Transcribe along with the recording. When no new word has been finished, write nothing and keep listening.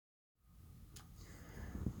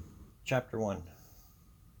Chapter 1.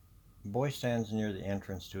 The boy stands near the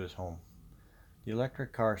entrance to his home. The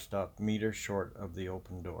electric car stopped meters short of the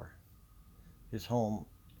open door. His home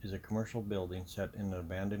is a commercial building set in an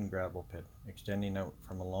abandoned gravel pit, extending out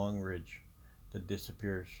from a long ridge that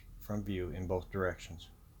disappears from view in both directions.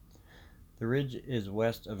 The ridge is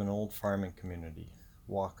west of an old farming community,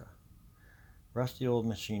 Waka. Rusty old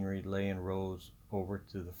machinery lay in rows over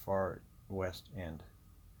to the far west end.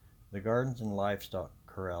 The gardens and livestock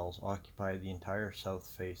corrals occupy the entire south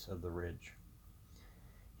face of the ridge.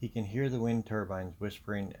 He can hear the wind turbines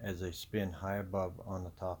whispering as they spin high above on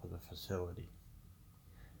the top of the facility.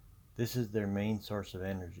 This is their main source of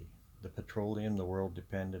energy. The petroleum the world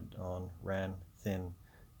depended on ran thin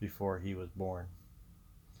before he was born.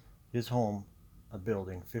 His home, a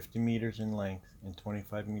building 50 meters in length and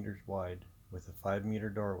 25 meters wide, with a 5-meter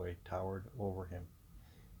doorway, towered over him.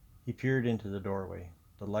 He peered into the doorway,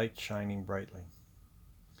 the light shining brightly.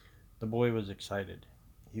 The boy was excited.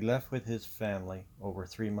 He left with his family over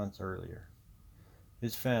 3 months earlier.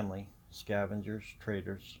 His family, scavengers,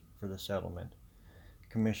 traders for the settlement,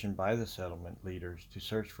 commissioned by the settlement leaders to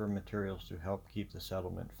search for materials to help keep the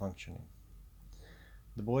settlement functioning.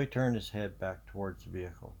 The boy turned his head back towards the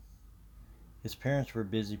vehicle. His parents were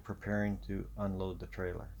busy preparing to unload the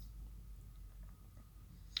trailer.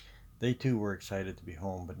 They too were excited to be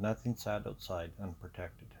home, but nothing sat outside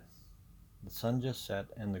unprotected. The sun just set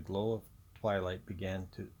and the glow of twilight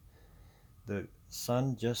began,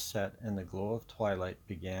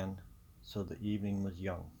 so the evening was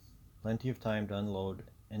young. Plenty of time to unload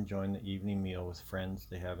and join the evening meal with friends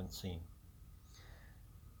they haven't seen.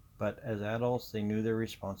 But as adults, they knew their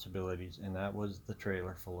responsibilities, and that was the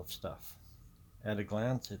trailer full of stuff. At a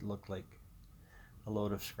glance, it looked like a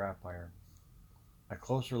load of scrap iron. A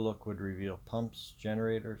closer look would reveal pumps,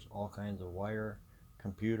 generators, all kinds of wire,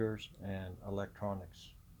 computers, and electronics.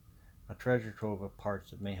 A treasure trove of parts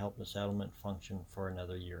that may help the settlement function for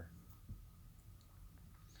another year.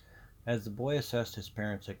 As the boy assessed his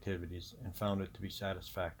parents' activities and found it to be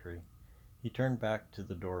satisfactory, he turned back to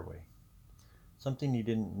the doorway. Something he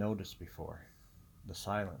didn't notice before: the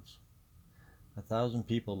silence. 1,000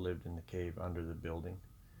 people lived in the cave under the building.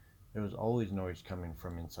 There was always noise coming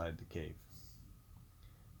from inside the cave.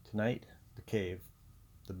 Tonight, the cave,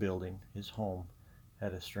 the building, his home,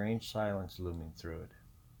 had a strange silence looming through it.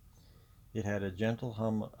 It had a gentle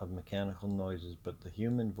hum of mechanical noises, but the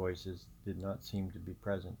human voices did not seem to be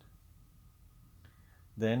present.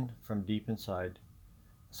 Then, from deep inside,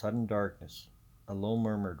 a sudden darkness, a low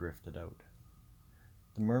murmur drifted out.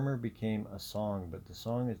 The murmur became a song, but the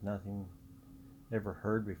song is nothing ever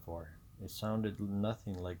heard before. It sounded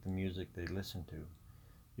nothing like the music they listened to.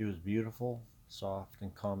 It was beautiful, soft,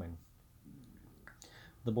 and calming.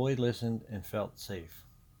 The boy listened and felt safe.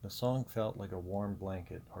 The song felt like a warm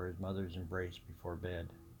blanket or his mother's embrace before bed.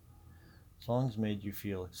 Songs made you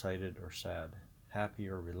feel excited or sad, happy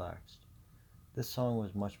or relaxed. This song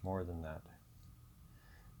was much more than that.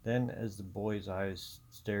 Then, as the boy's eyes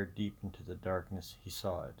stared deep into the darkness, he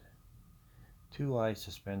saw it. 2 eyes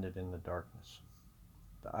suspended in the darkness.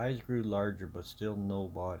 The eyes grew larger, but still no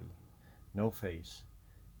body, no face.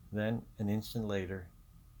 Then, an instant later,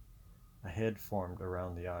 a head formed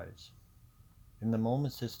around the eyes. In the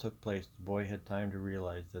moments this took place, the boy had time to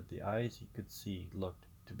realize that the eyes he could see looked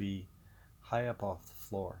to be high up off the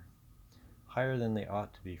floor, higher than they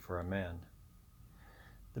ought to be for a man.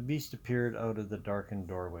 The beast appeared out of the darkened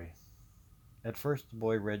doorway. At first the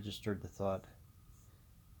boy registered the thought,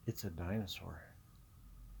 "It's a dinosaur."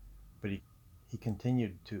 But he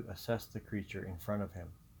continued to assess the creature in front of him.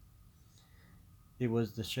 It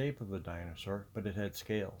was the shape of a dinosaur, but it had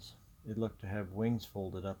scales. It looked to have wings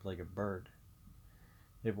folded up like a bird.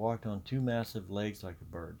 It walked on 2 massive legs like a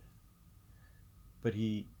bird. But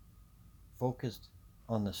he focused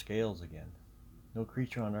on the scales again. No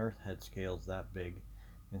creature on earth had scales that big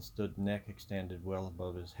and stood neck extended well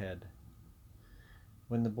above his head.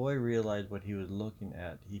 When the boy realized what he was looking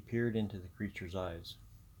at, he peered into the creature's eyes.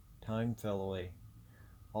 Time fell away.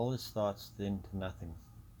 All his thoughts thinned to nothing.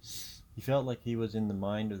 He felt like he was in the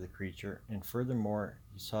mind of the creature, and furthermore,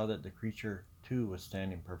 he saw that the creature too was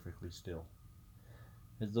standing perfectly still,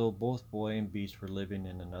 as though both boy and beast were living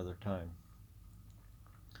in another time.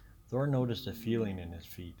 Thor noticed a feeling in his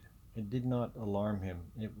feet. It did not alarm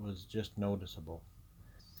him, it was just noticeable.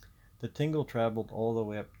 The tingle traveled all the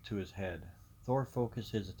way up to his head. Thor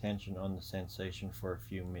focused his attention on the sensation for a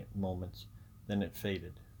few moments, then it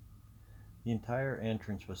faded. The entire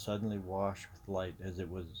entrance was suddenly washed with light as it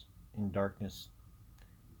was in darkness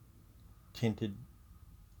tinted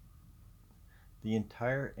The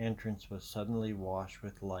entire entrance was suddenly washed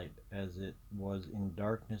with light as it was in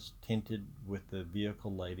darkness tinted with the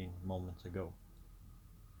vehicle lighting moments ago.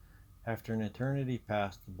 After an eternity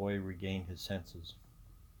passed, the boy regained his senses.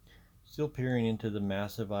 Still peering into the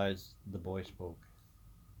massive eyes, the boy spoke.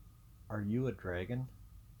 Are you a dragon?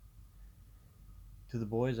 To the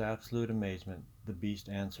boy's absolute amazement, the beast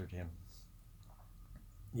answered him.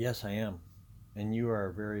 Yes, I am, and you are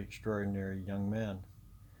a very extraordinary young man.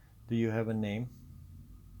 Do you have a name?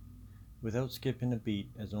 Without skipping a beat,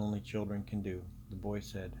 as only children can do, the boy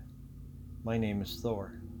said, My name is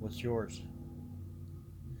Thor. What's yours?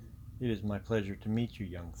 It is my pleasure to meet you,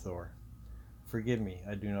 young Thor. Forgive me,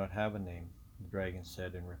 I do not have a name, the dragon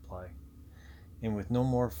said in reply. And with no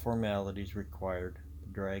more formalities required,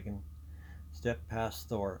 the dragon stepped past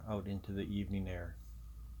Thor out into the evening air.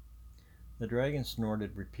 The dragon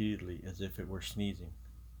snorted repeatedly as if it were sneezing.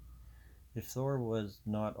 If Thor was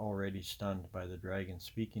not already stunned by the dragon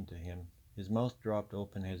speaking to him, his mouth dropped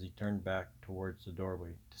open as he turned back towards the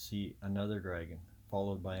doorway to see another dragon,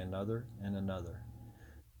 followed by another and another.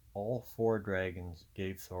 All four dragons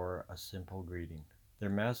gave Thor a simple greeting. Their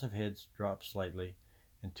massive heads dropped slightly,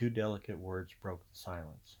 and two delicate words broke the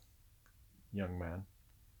silence. Young man.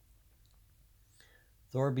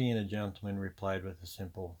 Thor, being a gentleman, replied with a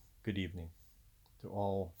simple good evening to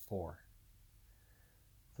all four.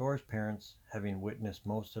 Thor's parents, having witnessed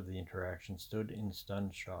most of the interaction, stood in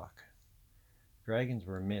stunned shock. Dragons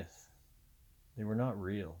were a myth. They were not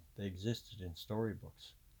real. They existed in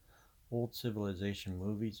storybooks, old civilization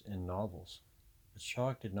movies, and novels. But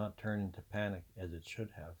shock did not turn into panic as it should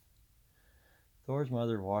have. Thor's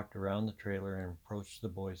mother walked around the trailer and approached the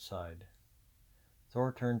boy's side.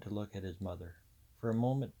 Thor turned to look at his mother. For a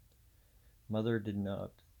moment, Mother did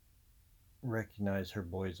not recognize her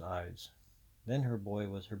boy's eyes. Then her boy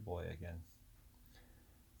was her boy again.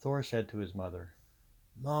 Thor said to his mother,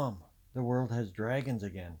 Mom, the world has dragons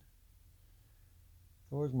again.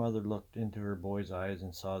 Thor's mother looked into her boy's eyes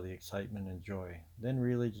and saw the excitement and joy. Then,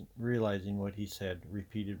 realizing what he said,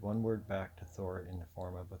 repeated one word back to Thor in the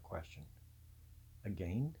form of a question.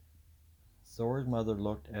 Again? Thor's mother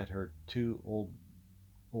looked at her two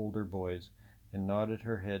older boys and nodded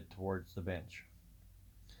her head towards the bench.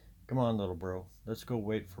 Come on, little bro. Let's go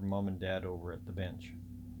wait for Mom and Dad over at the bench.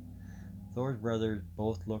 Thor's brothers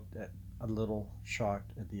both looked a little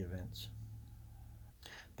shocked at the events.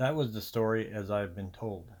 That was the story as I've been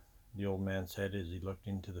told, the old man said as he looked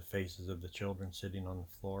into the faces of the children sitting on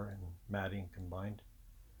the floor and matting combined.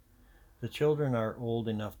 The children are old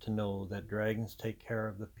enough to know that dragons take care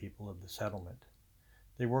of the people of the settlement.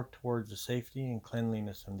 They work towards the safety and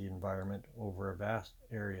cleanliness of the environment over a vast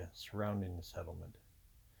area surrounding the settlement.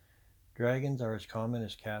 Dragons are as common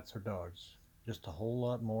as cats or dogs, just a whole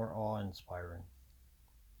lot more awe-inspiring.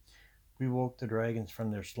 We woke the dragons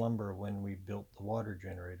from their slumber when we built the water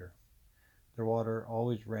generator. Their water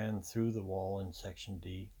always ran through the wall in Section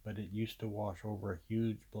D, but it used to wash over a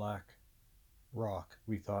huge black rock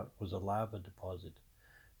we thought was a lava deposit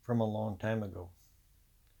from a long time ago.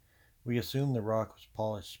 We assumed the rock was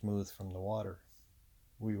polished smooth from the water.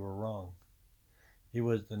 We were wrong. It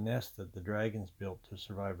was the nest that the dragons built to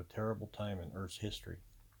survive a terrible time in Earth's history.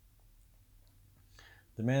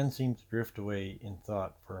 The man seemed to drift away in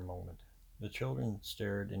thought for a moment. The children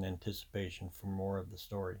stared in anticipation for more of the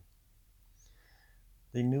story.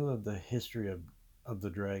 They knew of the history of the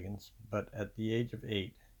dragons, but at the age of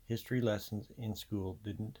 8, history lessons in school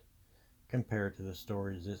didn't compare to the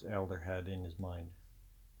stories this elder had in his mind.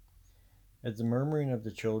 As the murmuring of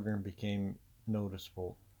the children became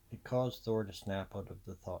noticeable, it caused Thor to snap out of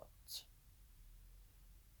the thoughts.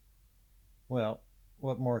 Well,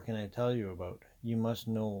 what more can I tell you about? You must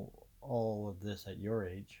know all of this at your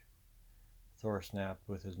age. Thor snapped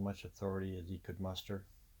with as much authority as he could muster.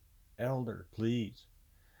 Elder, please.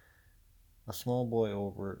 A small boy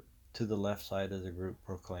over to the left side of the group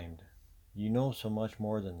proclaimed, You know so much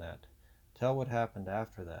more than that. Tell what happened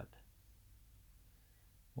after that.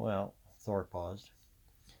 Well, Thor paused.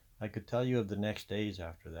 I could tell you of the next days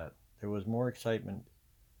after that. There was more excitement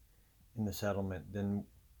in the settlement than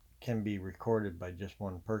can be recorded by just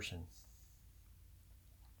one person.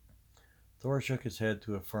 Thor shook his head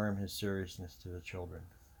to affirm his seriousness to the children.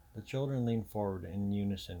 The children leaned forward in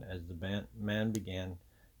unison as the man began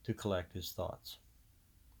to collect his thoughts.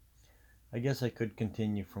 I guess I could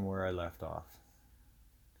continue from where I left off.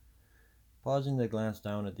 Pausing to glance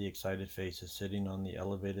down at the excited faces sitting on the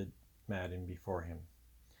elevated matting before him.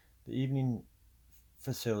 The evening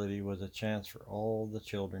facility was a chance for all the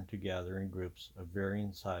children to gather in groups of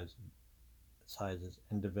varying sizes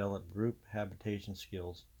and develop group habitation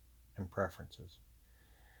skills and preferences.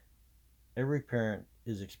 Every parent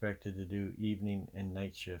is expected to do evening and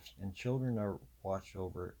night shifts, and children are watched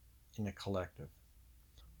over in a collective.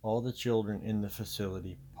 All the children in the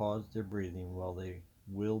facility paused their breathing while they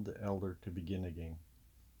willed the elder to begin again.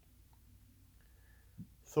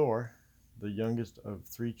 Thor, the youngest of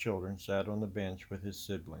three children, sat on the bench with his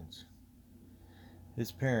siblings.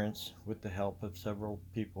 His parents, with the help of several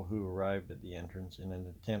people who arrived at the entrance in an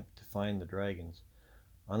attempt to find the dragons,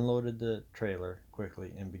 unloaded the trailer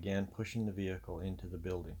quickly and began pushing the vehicle into the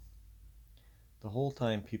building. The whole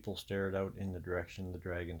time people stared out in the direction the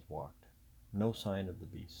dragons walked. No sign of the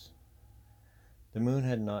beasts. The moon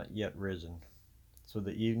had not yet risen, so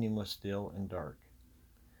the evening was still and dark.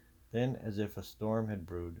 Then, as if a storm had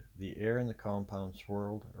brewed, the air in the compound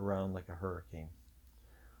swirled around like a hurricane.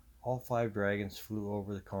 All five dragons flew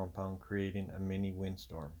over the compound, creating a mini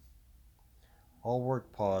windstorm. All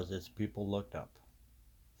work paused as people looked up.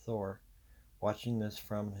 Thor, watching this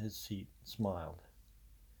from his seat, smiled.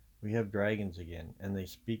 "We have dragons again, and they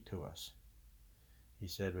speak to us," he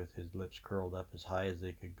said with his lips curled up as high as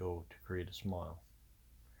they could go to create a smile.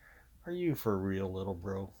 "Are you for real, little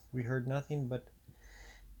bro? We heard nothing but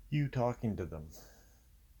you talking to them,"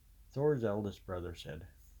 Thor's eldest brother said.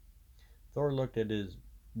 Thor looked at his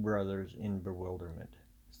brothers in bewilderment,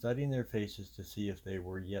 studying their faces to see if they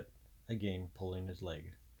were yet again pulling his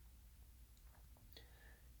leg.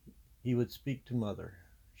 He would speak to Mother.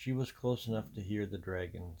 She was close enough to hear the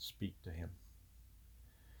dragon speak to him.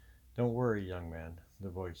 "Don't worry, young man," the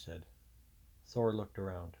voice said. Thor looked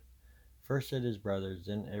around, first at his brothers,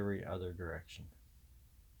 then every other direction.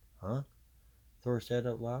 "Huh?" Thor said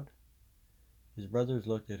out loud. His brothers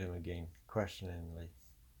looked at him again, questioningly.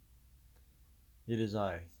 "It is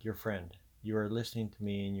I, your friend. You are listening to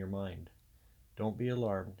me in your mind. Don't be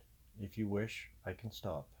alarmed. If you wish, I can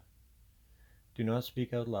stop. Do not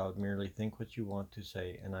speak out loud, merely think what you want to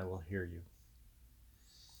say, and I will hear you."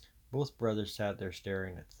 Both brothers sat there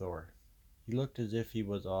staring at Thor. He looked as if he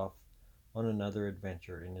was off on another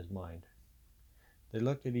adventure in his mind. They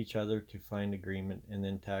looked at each other to find agreement and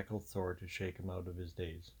then tackled Thor to shake him out of his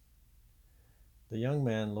daze. The young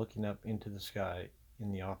man, looking up into the sky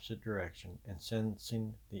in the opposite direction and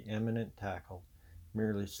sensing the imminent tackle,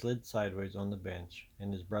 merely slid sideways on the bench,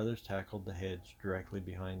 and his brothers tackled the hedge directly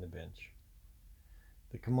behind the bench.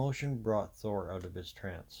 The commotion brought Thor out of his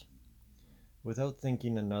trance. Without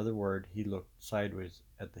thinking another word, he looked sideways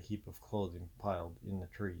at the heap of clothing piled in the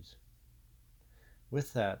trees.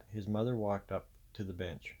 With that, his mother walked up to the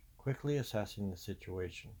bench, quickly assessing the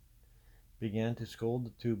situation, began to scold the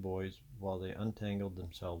two boys while they untangled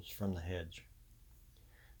themselves from the hedge.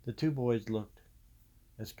 The two boys looked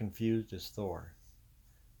as confused as Thor.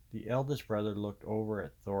 The eldest brother looked over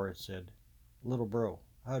at Thor and said, "Little bro,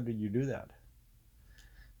 how did you do that?"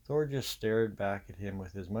 Thor just stared back at him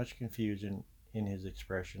with as much confusion in his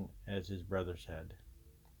expression as his brothers had.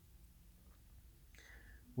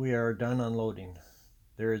 "We are done unloading.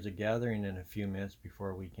 There is a gathering in a few minutes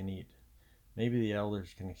before we can eat. Maybe the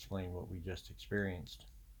elders can explain what we just experienced,"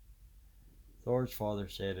 Thor's father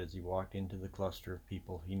said as he walked into the cluster of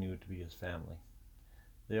people he knew to be his family.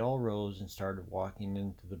 They all rose and started walking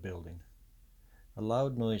into the building. A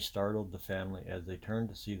loud noise startled the family as they turned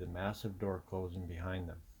to see the massive door closing behind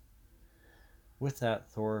them. With that,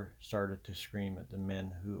 Thor started to scream at the men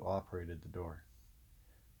who operated the door.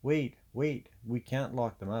 "Wait, wait! We can't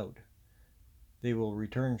lock them out. They will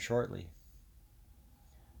return shortly."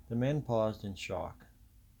 The men paused in shock,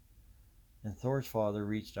 and Thor's father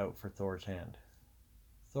reached out for Thor's hand.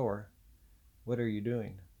 "Thor, what are you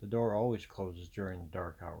doing? The door always closes during the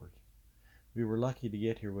dark hours. We were lucky to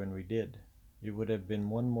get here when we did. It would have been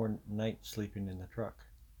one more night sleeping in the truck."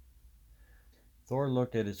 Thor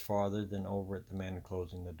looked at his father, then over at the men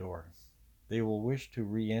closing the door. "They will wish to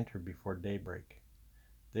re-enter before daybreak.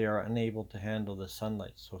 They are unable to handle the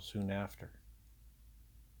sunlight so soon after."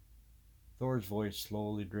 Thor's voice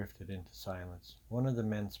slowly drifted into silence. One of the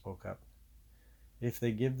men spoke up. "If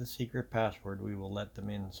they give the secret password, we will let them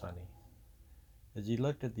in, Sonny." As he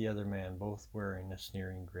looked at the other man, both wearing a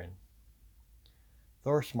sneering grin.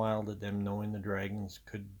 Thor smiled at them, knowing the dragons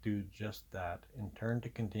could do just that, and turned to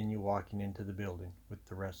continue walking into the building with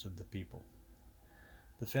the rest of the people.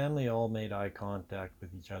 The family all made eye contact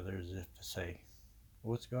with each other as if to say,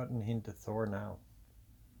 "What's gotten into Thor now?"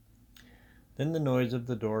 Then the noise of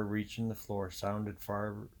the door reaching the floor sounded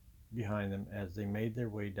far behind them as they made their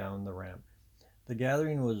way down the ramp. The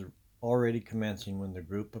gathering was already commencing when the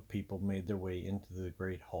group of people made their way into the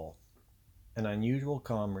great hall. An unusual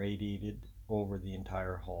calm radiated over the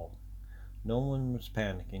entire hall. No one was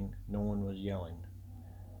panicking, no one was yelling.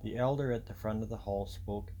 The elder at the front of the hall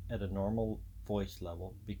spoke at a normal voice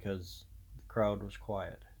level because crowd was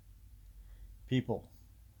quiet. People,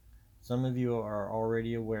 some of you are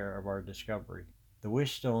already aware of our discovery. The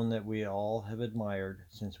wish stone that we all have admired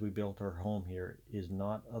since we built our home here is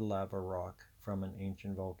not a lava rock from an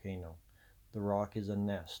ancient volcano. The rock is a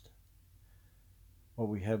nest. What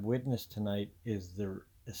we have witnessed tonight is the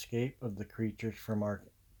escape of the creatures from our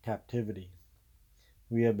captivity.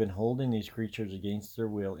 We have been holding these creatures against their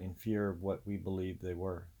will in fear of what we believed they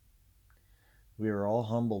were. We are all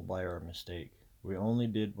humbled by our mistake. We only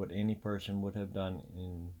did what any person would have done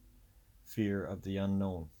in fear of the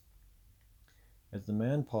unknown. As the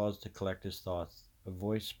man paused to collect his thoughts, a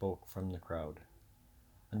voice spoke from the crowd.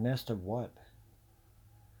 A nest of what?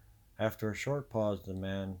 After a short pause, the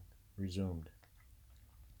man resumed.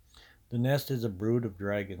 The nest is a brood of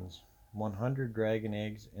dragons, 100 dragon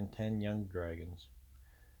eggs and 10 young dragons.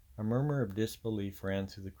 A murmur of disbelief ran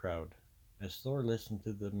through the crowd. As Thor listened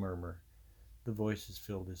to the murmur, the voices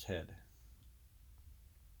filled his head.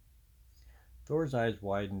 Thor's eyes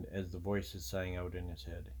widened as the voices sang out in his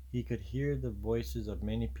head. He could hear the voices of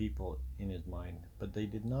many people in his mind, but they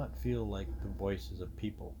did not feel like the voices of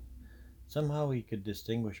people. Somehow he could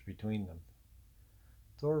distinguish between them.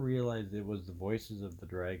 Thor realized it was the voices of the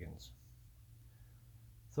dragons.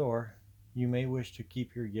 Thor, you may wish to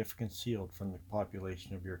keep your gift concealed from the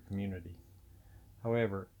population of your community.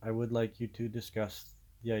 However, I would like you to discuss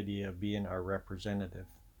the idea of being our representative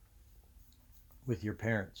with your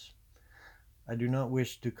parents. I do not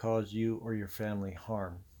wish to cause you or your family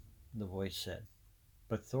harm, the voice said.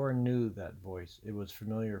 But Thor knew that voice. It was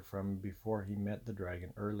familiar from before he met the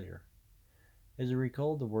dragon earlier. As he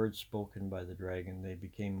recalled the words spoken by the dragon, they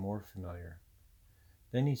became more familiar.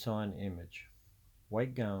 Then he saw an image.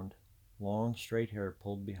 White-gowned, long straight hair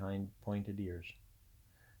pulled behind pointed ears,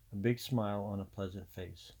 a big smile on a pleasant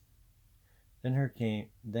face. Then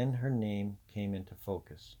her name came into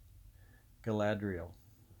focus. Galadriel.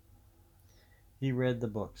 He read the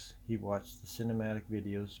books. He watched the cinematic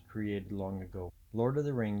videos created long ago. Lord of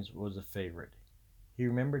the Rings was a favorite. He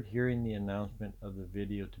remembered hearing the announcement of the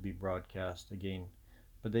video to be broadcast again,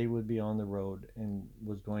 but they would be on the road and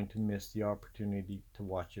was going to miss the opportunity to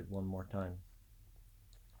watch it one more time.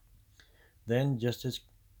 Then, just as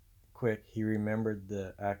quick, he remembered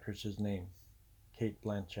the actress's name, Cate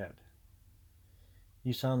Blanchett.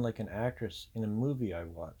 You sound like an actress in a movie I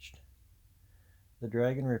watched. The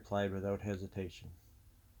dragon replied without hesitation.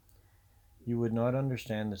 You would not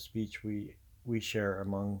understand the speech we share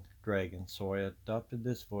among dragons, so I adopted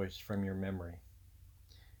this voice from your memory.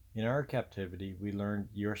 In our captivity, we learned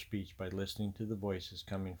your speech by listening to the voices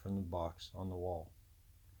coming from the box on the wall.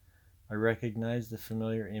 I recognize the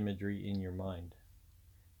familiar imagery in your mind.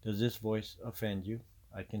 Does this voice offend you?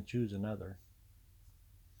 I can choose another.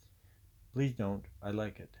 Please don't. I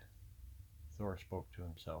like it. Thor spoke to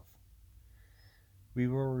himself. We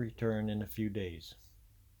will return in a few days.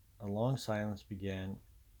 A long silence began,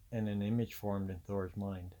 and an image formed in Thor's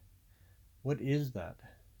mind. What is that?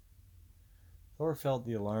 Thor felt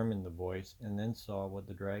the alarm in the voice and then saw what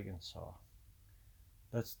the dragon saw.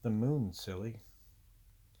 That's the moon, silly.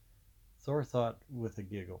 Thor thought with a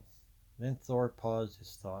giggle. Then Thor paused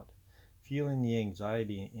his thought, feeling the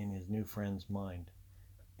anxiety in his new friend's mind.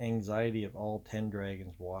 Anxiety of all 10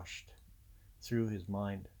 dragons washed through his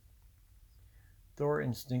mind. Thor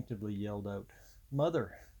instinctively yelled out,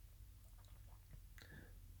 Mother!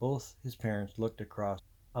 Both his parents looked across.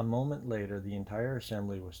 A moment later, the entire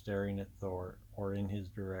assembly was staring at Thor or in his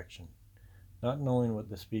direction. Not knowing what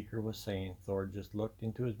the speaker was saying, Thor just looked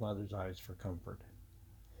into his mother's eyes for comfort.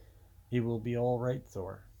 He will be all right,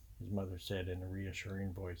 Thor, his mother said in a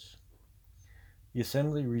reassuring voice. The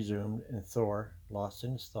assembly resumed, and Thor, lost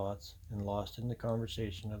in his thoughts and lost in the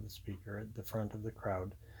conversation of the speaker at the front of the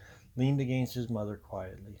crowd, leaned against his mother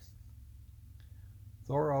quietly.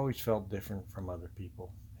 Thor always felt different from other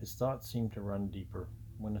people. His thoughts seemed to run deeper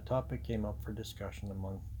when a topic came up for discussion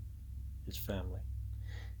among his family.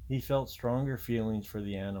 He felt stronger feelings for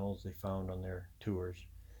the animals they found on their tours.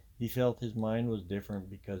 He felt his mind was different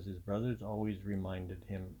because his brothers always reminded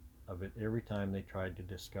him of it every time they tried to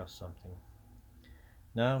discuss something.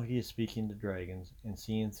 Now he is speaking to dragons and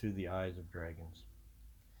seeing through the eyes of dragons.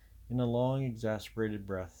 In a long, exasperated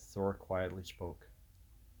breath, Thor quietly spoke.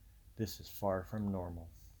 This is far from normal.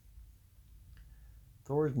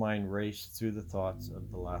 Thor's mind raced through the thoughts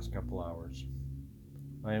of the last couple hours.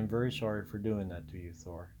 I am very sorry for doing that to you,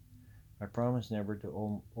 Thor. I promise never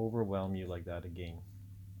to overwhelm you like that again.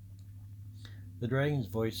 The dragon's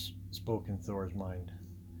voice spoke in Thor's mind.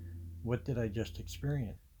 What did I just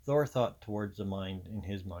experience? Thor thought towards the mind in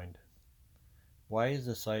his mind. Why is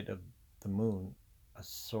the sight of the moon a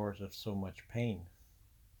source of so much pain?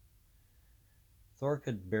 Thor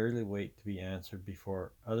could barely wait to be answered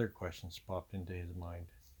before other questions popped into his mind.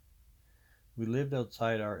 We lived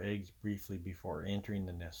outside our eggs briefly before entering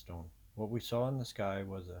the nest stone. What we saw in the sky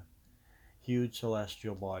was a huge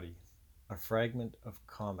celestial body, a fragment of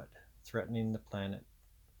comet threatening the planet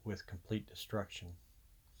with complete destruction.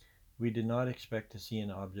 We did not expect to see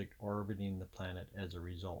an object orbiting the planet as a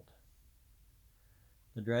result.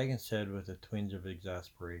 The dragon said with a twinge of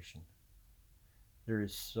exasperation, "There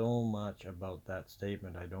is so much about that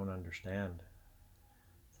statement I don't understand."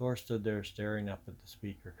 Thor stood there staring up at the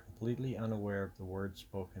speaker, completely unaware of the words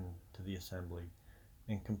spoken to the assembly,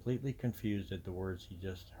 and completely confused at the words he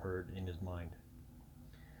just heard in his mind.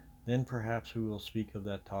 "Then perhaps we will speak of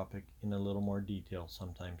that topic in a little more detail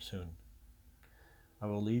sometime soon. I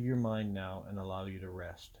will leave your mind now and allow you to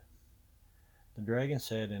rest," the dragon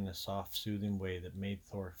said in a soft, soothing way that made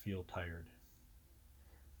Thor feel tired.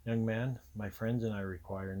 "Young man, my friends and I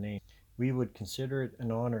require names. We would consider it an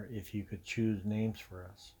honor if you could choose names for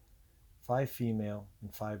us. 5 female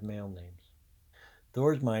and 5 male names."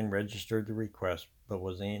 Thor's mind registered the request but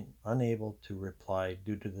was unable to reply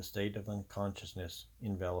due to the state of unconsciousness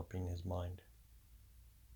enveloping his mind.